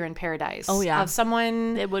here in Paradise. Oh yeah, of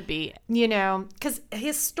someone, it would be, you know, because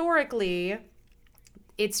historically,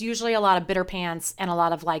 it's usually a lot of bitter pants and a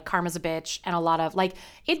lot of like karma's a bitch and a lot of like,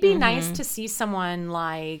 it'd be nice to see someone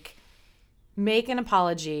like make an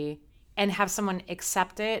apology and have someone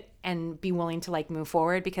accept it and be willing to like move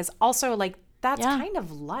forward, because also like that's kind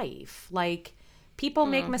of life. Like, people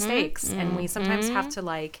make mistakes and we sometimes have to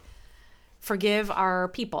like forgive our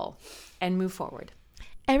people and move forward.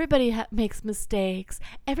 Everybody makes mistakes.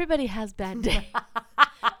 Everybody has bad days.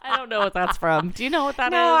 I don't know what that's from. Do you know what that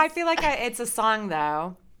is? No, I feel like it's a song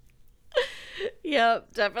though.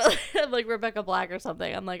 Yep, definitely. Like Rebecca Black or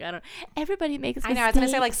something. I'm like, I don't. Everybody makes mistakes. I know. I was gonna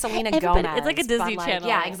say like Selena Gomez. It's like a Disney like, Channel.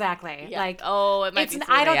 Yeah, exactly. Yeah. Like, oh, it might be.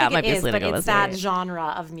 I don't think it it is, Selena but Gomez, it's that right.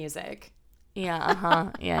 genre of music.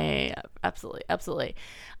 Yeah. Yeah. Absolutely.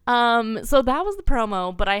 So that was the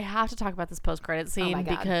promo, but I have to talk about this post-credit scene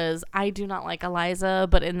because I do not like Eliza,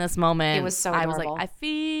 but in this moment, it was so adorable. I was like, I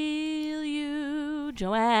feel you,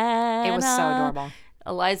 Joanna. It was so adorable.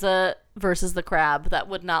 Eliza versus the crab that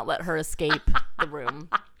would not let her escape the room.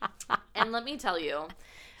 And let me tell you,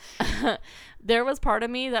 there was part of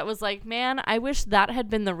me that was like, man, I wish that had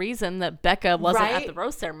been the reason that Becca wasn't at the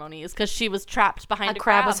rose ceremony, is because she was trapped behind a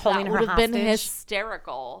crab. Was holding her hostage. That would have been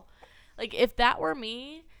hysterical. Like, if that were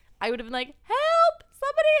me, I would have been like, help!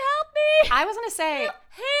 Somebody help me! I was gonna say, help!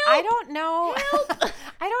 I don't know.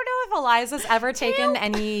 I don't know if Eliza's ever taken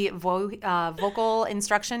any vocal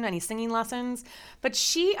instruction, any singing lessons, but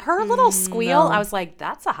her little squeal, I was like,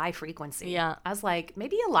 that's a high frequency. Yeah. I was like,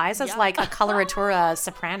 maybe Eliza's like a coloratura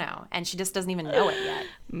soprano, and she just doesn't even know it yet.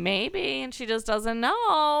 Maybe, and she just doesn't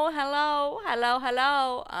know. Hello.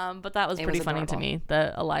 But that was pretty funny to me,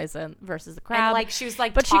 the Eliza versus the crab. And like, she was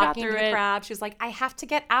like, but talking she got to through the it. crab. She was like, I have to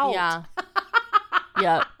get out. Yeah.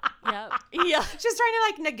 Yeah. She's trying to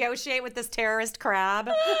like negotiate with this terrorist crab.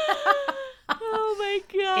 Oh my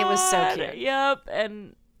god. It was so cute. Yep.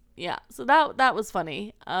 And yeah, so that was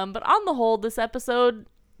funny. But on the whole, this episode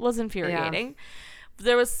was infuriating. Yeah.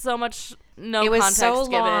 There was so much context given. It was so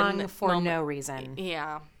long for no reason.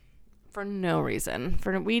 Yeah. For no reason.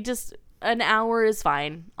 An hour is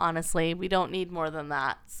fine, honestly. We don't need more than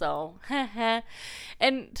that. So,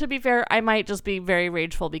 and to be fair, I might just be very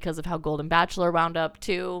rageful because of how Golden Bachelor wound up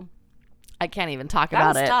too. I can't even talk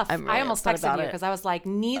about it. Tough. Really I almost texted you because I was like,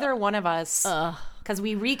 neither one of us, because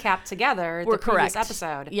we recapped together the previous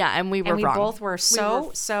episode. Yeah, and we were wrong. We both were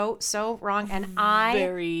so wrong, and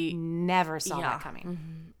I never saw that coming.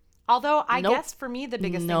 Mm-hmm. Although I guess for me the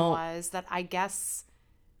biggest thing was that I guess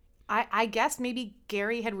maybe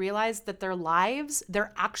Gary had realized that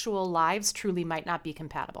their actual lives truly might not be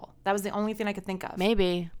compatible. That was the only thing I could think of.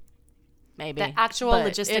 Maybe. The actual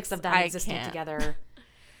logistics of them existing together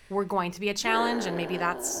were going to be a challenge, and maybe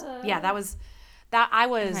I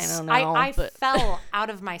fell out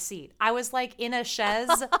of my seat. I was like in a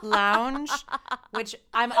chaise lounge, which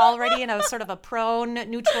I'm already in a sort of a prone,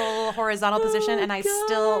 neutral, horizontal position, and I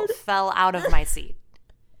still fell out of my seat.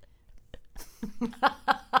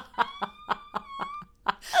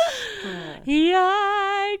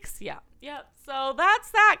 Yikes. Yeah. Yep. So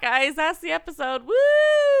that's that, guys. That's the episode. Woo!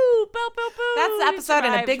 Bow, bow, boo. That's the episode,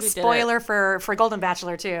 and a big spoiler for Golden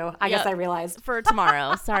Bachelor too. I guess I realized. For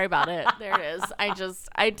tomorrow. Sorry about it. There it is.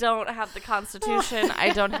 I don't have the constitution.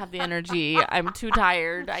 I don't have the energy. I'm too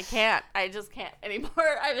tired. I just can't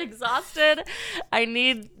anymore. I'm exhausted. I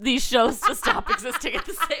need these shows to stop existing at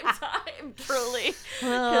the same time, truly.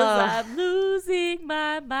 Because I'm losing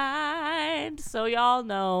my mind. So y'all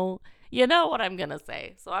know. You know what I'm going to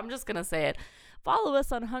say. So I'm just going to say it. Follow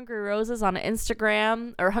us on Hungry Roses on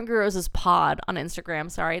Instagram, or Hungry Roses Pod on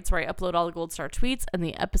Instagram. Sorry, it's where I upload all the Gold Star tweets and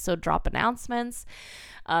the episode drop announcements.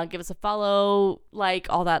 Give us a follow, like,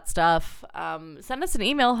 all that stuff. Send us an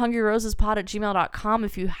email, hungryrosespod@gmail.com,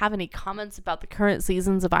 if you have any comments about the current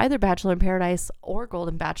seasons of either Bachelor in Paradise or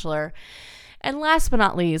Golden Bachelor. And last but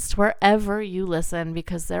not least, wherever you listen,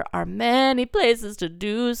 because there are many places to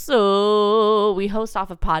do so, we host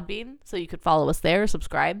off of Podbean, so you could follow us there,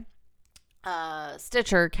 subscribe.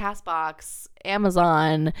 Stitcher, Castbox,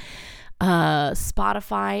 Amazon,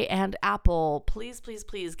 Spotify, and Apple. Please, please,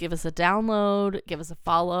 please give us a download, give us a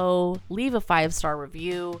follow, leave a 5-star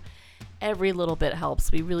review. Every little bit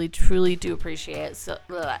helps. We really, truly do appreciate it. So,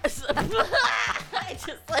 I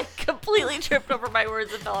just like completely tripped over my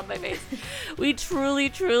words and fell on my face. We truly,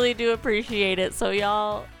 truly do appreciate it. So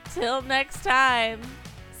y'all, till next time,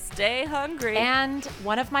 stay hungry. And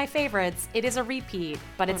one of my favorites, it is a repeat,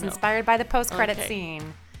 but it's inspired by the post-credit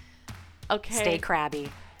scene. Okay. Stay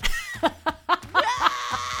crabby. I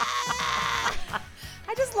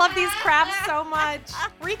just love these crabs so much.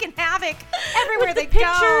 Wreaking havoc everywhere they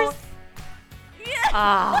go.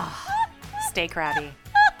 Ah, stay crabby.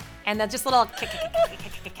 And then just little kick,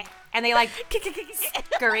 and they like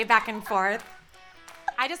scurry back and forth.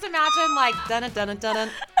 I just imagine like dun dun dun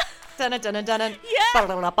dun dun dun dun.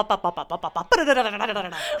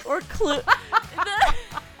 Or clue.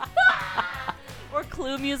 Or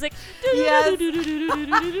clue music. Yes. Oh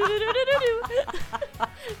my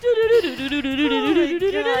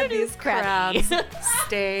God, these crabs.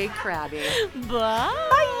 Stay crabby.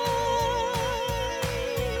 Bye.